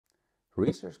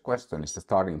Research question is the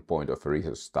starting point of a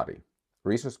research study.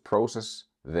 Research process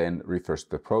then refers to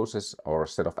the process or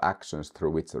set of actions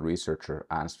through which the researcher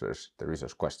answers the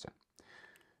research question.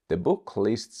 The book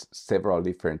lists several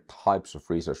different types of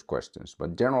research questions,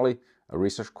 but generally a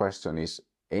research question is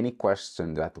any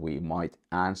question that we might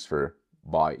answer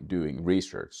by doing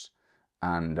research.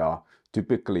 And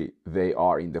typically they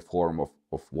are in the form of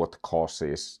what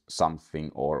causes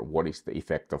something or what is the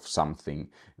effect of something.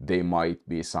 They might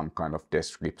be some kind of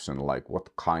description like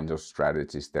what kinds of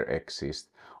strategies there exist,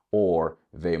 or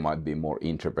they might be more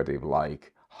interpretive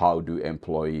like how do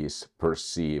employees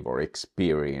perceive or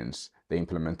experience the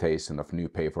implementation of new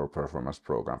pay-for-performance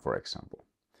program, for example.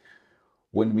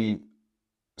 When we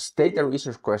state a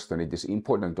research question, it is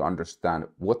important to understand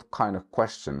what kind of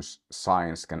questions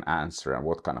science can answer and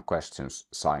what kind of questions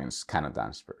science cannot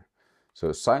answer.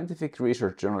 So scientific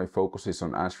research generally focuses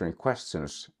on answering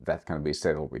questions that can be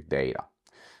settled with data.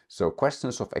 So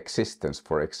questions of existence,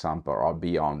 for example, are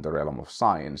beyond the realm of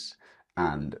science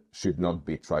and should not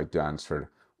be tried to answer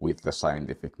with the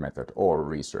scientific method or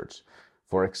research.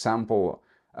 For example,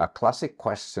 a classic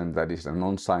question that is a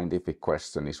non-scientific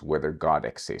question is whether God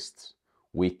exists.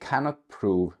 We cannot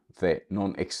prove the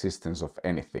non-existence of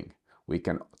anything. We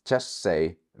can just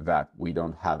say that we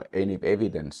don't have any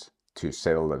evidence to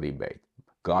settle the debate.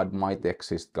 God might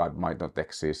exist, God might not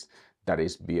exist. That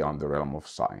is beyond the realm of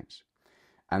science.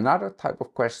 Another type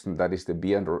of question that is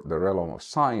beyond the realm of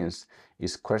science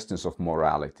is questions of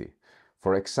morality.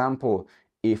 For example,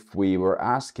 if we were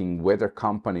asking whether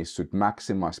companies should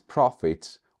maximize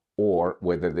profits or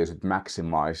whether they should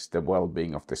maximize the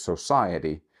well-being of the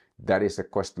society, that is a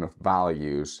question of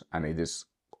values, and it is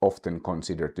often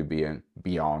considered to be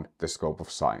beyond the scope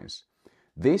of science.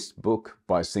 This book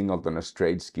by Singleton and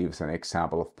Straits gives an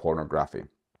example of pornography.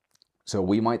 So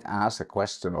we might ask a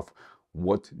question of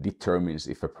what determines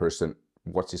if a person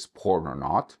watches porn or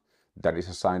not. That is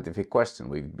a scientific question.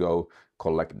 We go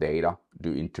collect data,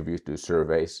 do interviews, do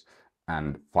surveys,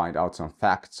 and find out some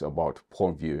facts about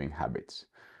porn viewing habits.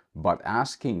 But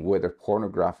asking whether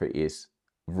pornography is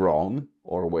wrong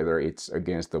or whether it's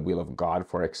against the will of God,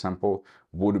 for example,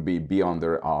 would be beyond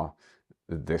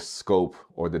the scope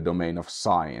or the domain of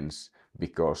science,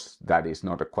 because that is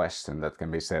not a question that can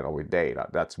be settled with data.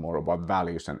 That's more about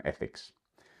values and ethics.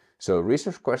 So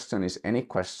research question is any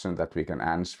question that we can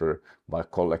answer by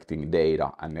collecting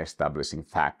data and establishing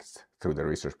facts through the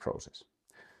research process.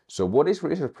 So what is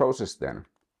research process then?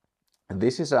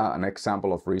 This is an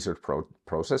example of research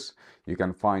process. You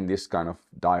can find this kind of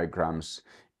diagrams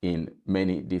in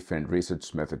many different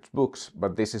research methods books,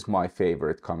 but this is my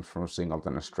favorite. It comes from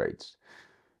Singleton and Straits.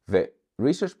 The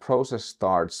research process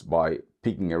starts by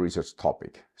picking a research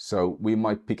topic. So we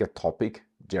might pick a topic,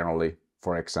 generally,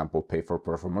 for example,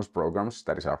 pay-for-performance programs,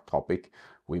 that is our topic.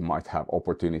 We might have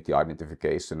opportunity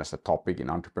identification as a topic in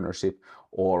entrepreneurship,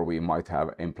 or we might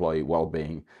have employee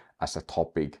well-being as a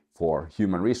topic for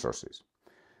human resources.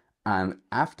 And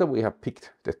after we have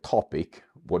picked the topic,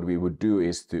 what we would do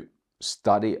is to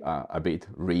study a bit,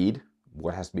 read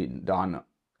what has been done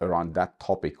around that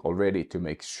topic already to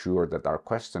make sure that our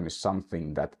question is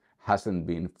something that hasn't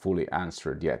been fully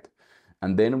answered yet.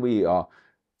 And then we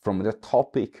from the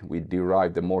topic, we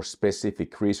derive the more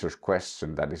specific research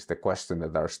question, that is the question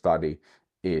that our study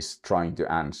is trying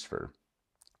to answer.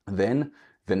 Then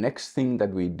the next thing that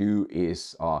we do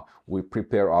is we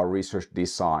prepare our research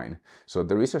design. So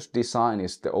the research design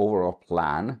is the overall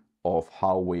plan of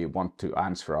how we want to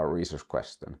answer our research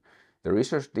question. The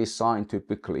research design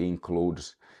typically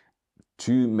includes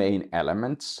two main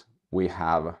elements. We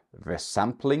have the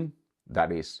sampling,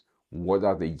 that is, what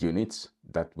are the units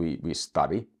that we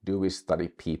study? Do we study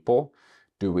people?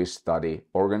 Do we study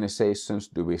organizations?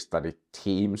 Do we study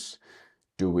teams?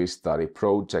 Do we study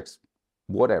projects?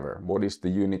 Whatever. What is the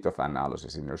unit of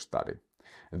analysis in your study?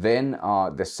 Then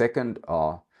the second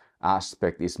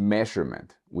aspect is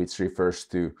measurement, which refers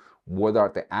to what are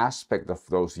the aspects of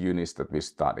those units that we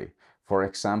study. For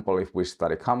example, if we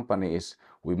study companies,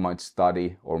 we might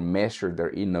study or measure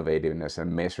their innovativeness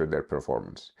and measure their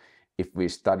performance. If we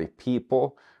study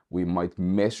people, we might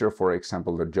measure, for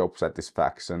example, their job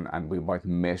satisfaction, and we might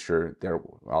measure their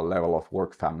level of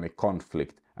work-family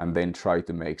conflict, and then try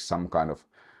to make some kind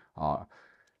of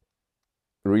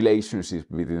relationship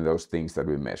between those things that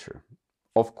we measure.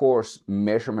 Of course,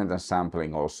 measurement and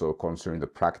sampling also concern the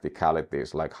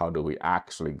practicalities, like how do we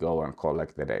actually go and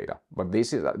collect the data. But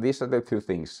these are the two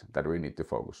things that we need to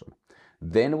focus on.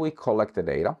 Then we collect the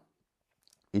data.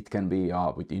 It can be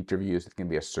with interviews, it can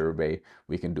be a survey,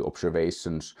 we can do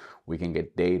observations, we can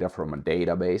get data from a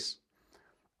database,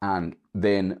 and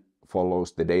then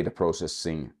follows the data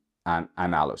processing and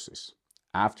analysis.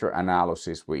 After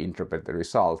analysis, we interpret the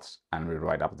results and we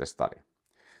write up the study.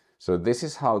 So this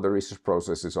is how the research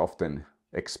process is often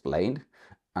explained.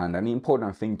 And an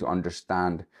important thing to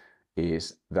understand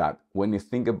is that when you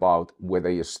think about whether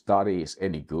your study is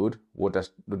any good, what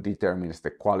determines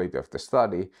the quality of the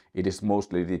study, it is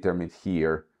mostly determined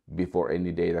here before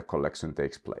any data collection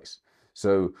takes place.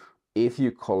 So if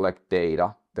you collect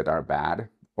data that are bad,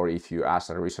 or if you ask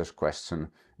a research question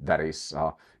that is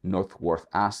not worth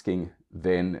asking,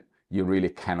 then you really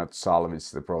cannot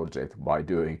salvage the project by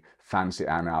doing fancy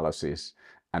analysis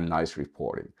and nice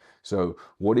reporting. So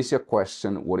what is your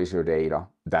question? What is your data?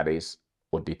 That is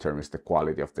what determines the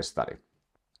quality of the study.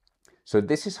 So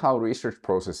this is how research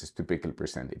process is typically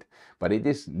presented, but it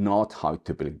is not how it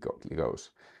typically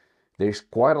goes. There's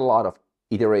quite a lot of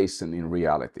iteration in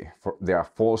reality. There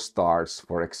are false starts.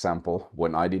 For example,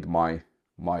 when I did my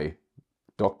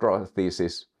doctoral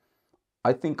thesis,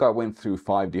 I think I went through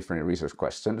 5 different research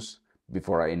questions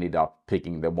before I ended up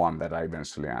picking the one that I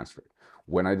eventually answered.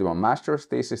 When I did my master's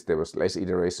thesis, there was less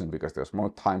iteration because there was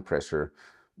more time pressure,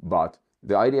 but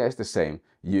the idea is the same.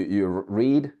 You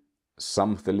read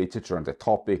some of the literature on the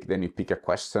topic, then you pick a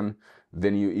question,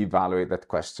 then you evaluate that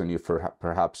question, you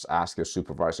perhaps ask your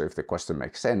supervisor if the question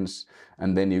makes sense,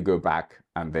 and then you go back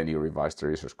and then you revise the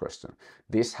research question.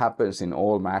 This happens in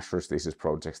all master's thesis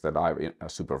projects that I've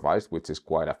supervised, which is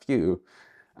quite a few,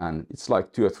 and it's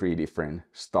like 2 or 3 different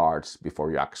starts before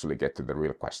you actually get to the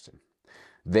real question.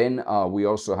 Then we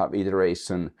also have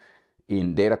iteration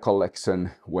in data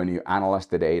collection. When you analyze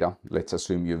the data, let's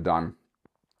assume you've done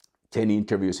 10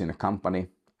 interviews in a company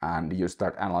and you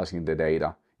start analyzing the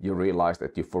data, you realize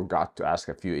that you forgot to ask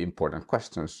a few important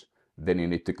questions, then you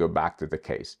need to go back to the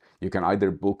case. You can either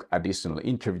book additional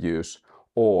interviews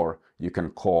or you can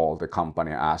call the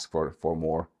company and ask for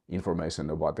more information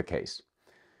about the case.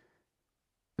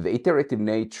 The iterative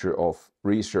nature of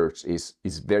research is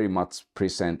very much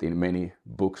present in many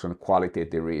books on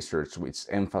qualitative research, which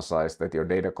emphasize that your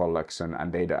data collection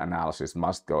and data analysis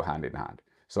must go hand in hand.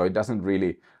 So it doesn't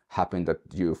really happen that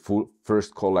you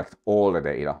first collect all the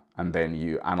data and then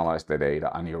you analyze the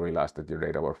data and you realize that your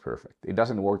data were perfect. It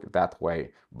doesn't work that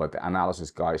way, but the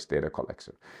analysis guides data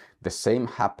collection. The same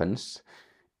happens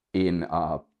in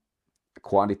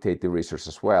quantitative research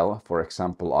as well. For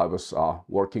example, I was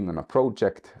working on a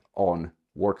project on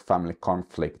work-family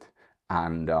conflict,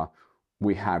 and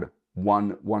we had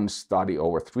one study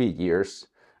over 3 years,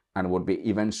 and what we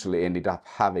eventually ended up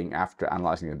having after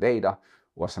analyzing the data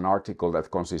was an article that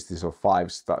consisted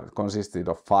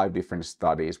of 5 different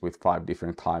studies with 5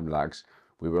 different time lags.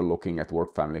 We were looking at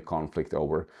work-family conflict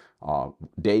over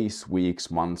days,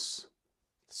 weeks, months,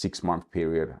 6-month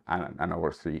period, and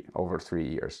over 3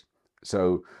 years.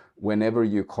 So whenever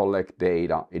you collect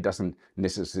data, it doesn't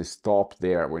necessarily stop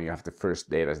there when you have the first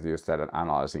data that you started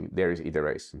analyzing. There is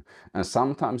iteration. And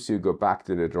sometimes you go back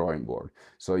to the drawing board.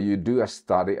 So you do a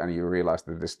study and you realize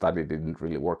that the study didn't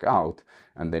really work out.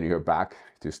 And then you're back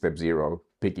to step 0,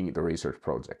 picking the research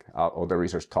project or the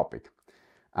research topic.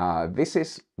 This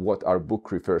is what our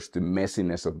book refers to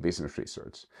messiness of business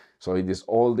research. So it is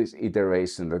all this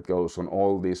iteration that goes on,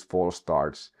 all these false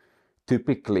starts.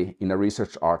 Typically, in a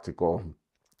research article,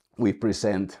 we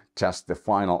present just the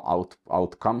final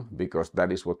outcome because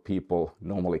that is what people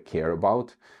normally care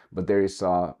about. But there is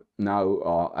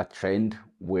now a trend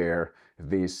where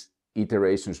these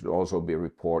iterations should also be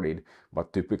reported,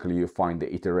 but typically you find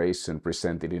the iteration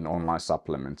presented in online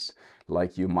supplements.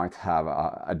 Like you might have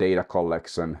a data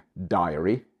collection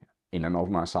diary in an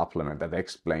online supplement that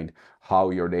explained how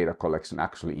your data collection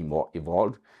actually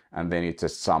evolved, and then it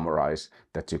just summarizes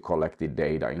that you collected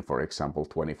data in, for example,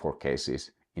 24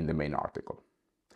 cases in the main article.